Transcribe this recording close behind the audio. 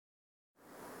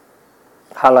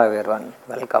Hello everyone,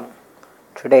 welcome.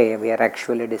 Today we are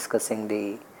actually discussing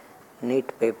the NEET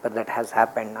paper that has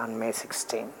happened on May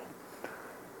 16.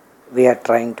 We are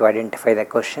trying to identify the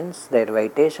questions, their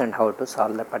weightage and how to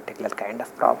solve the particular kind of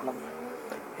problem.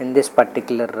 In this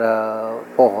particular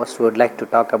post, we would like to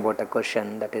talk about a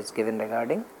question that is given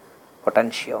regarding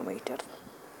potentiometer.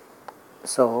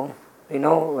 So,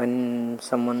 when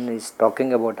someone is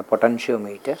talking about a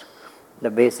potentiometer, the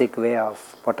basic way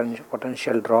of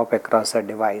potential drop across a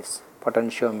device,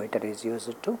 potentiometer is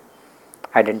used to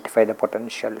identify the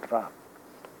potential drop.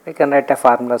 We can write a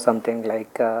formula something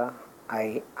like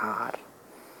IR.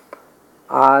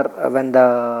 R, when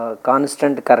the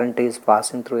constant current is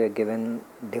passing through a given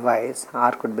device,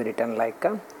 R could be written like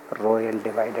a rho L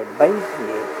divided by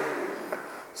A.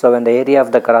 So, when the area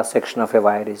of the cross section of a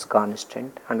wire is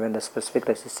constant, and when the specific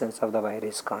resistance of the wire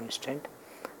is constant,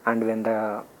 and when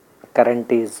the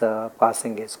current is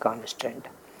passing is constant,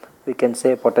 we can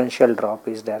say potential drop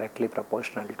is directly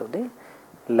proportional to the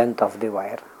length of the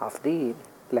wire, of the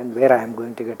length where I am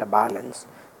going to get a balance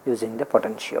using the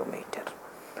potentiometer.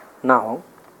 Now,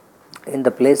 in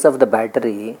the place of the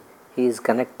battery, he is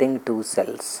connecting two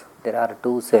cells. There are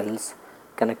two cells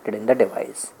connected in the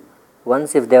device.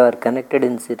 Once if they are connected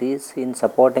in series in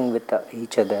supporting with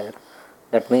each other,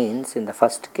 that means in the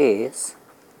first case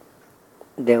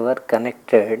they were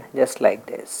connected just like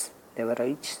this. They were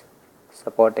each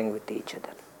supporting with each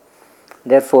other.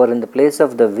 Therefore, in the place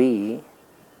of the V,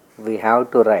 we have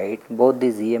to write both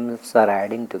these EMFs are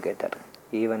adding together,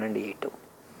 E1 and E2.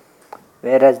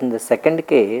 Whereas in the second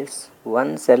case,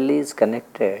 one cell is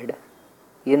connected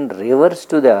in reverse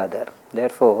to the other.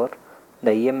 Therefore,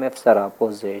 the EMFs are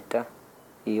opposite,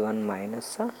 E1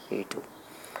 minus E2.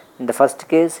 In the first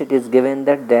case, it is given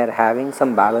that they are having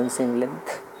some balancing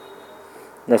length.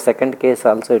 In the second case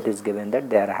also it is given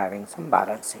that they are having some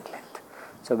balancing length.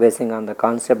 So, basing on the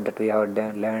concept that we have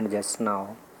learned just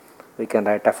now, we can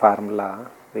write a formula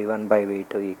V1 by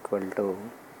V2 equal to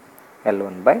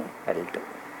L1 by L2.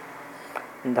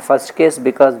 In the first case,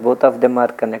 because both of them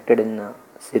are connected in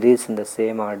series in the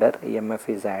same order, EMF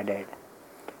is added.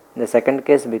 In the second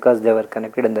case, because they were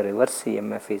connected in the reverse,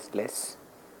 EMF is less.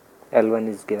 L1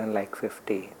 is given like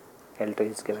 50, L2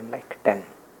 is given like 10.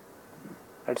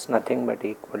 That's nothing but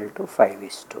equal to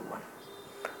 5:1.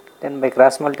 Then by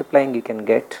cross multiplying you can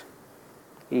get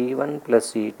E1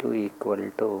 plus E2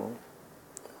 equal to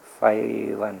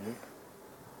 5E1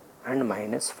 and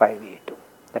minus 5E2.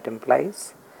 That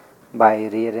implies by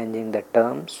rearranging the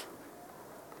terms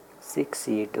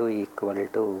 6E2 equal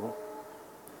to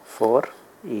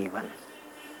 4E1.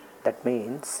 That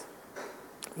means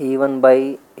E1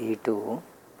 by E2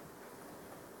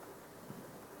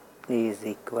 is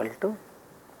equal to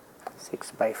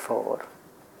 6 by 4.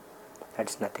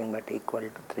 That's nothing but equal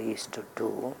to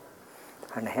 3:2,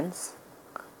 and hence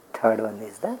third one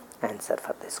is the answer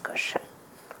for this question.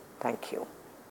 Thank you.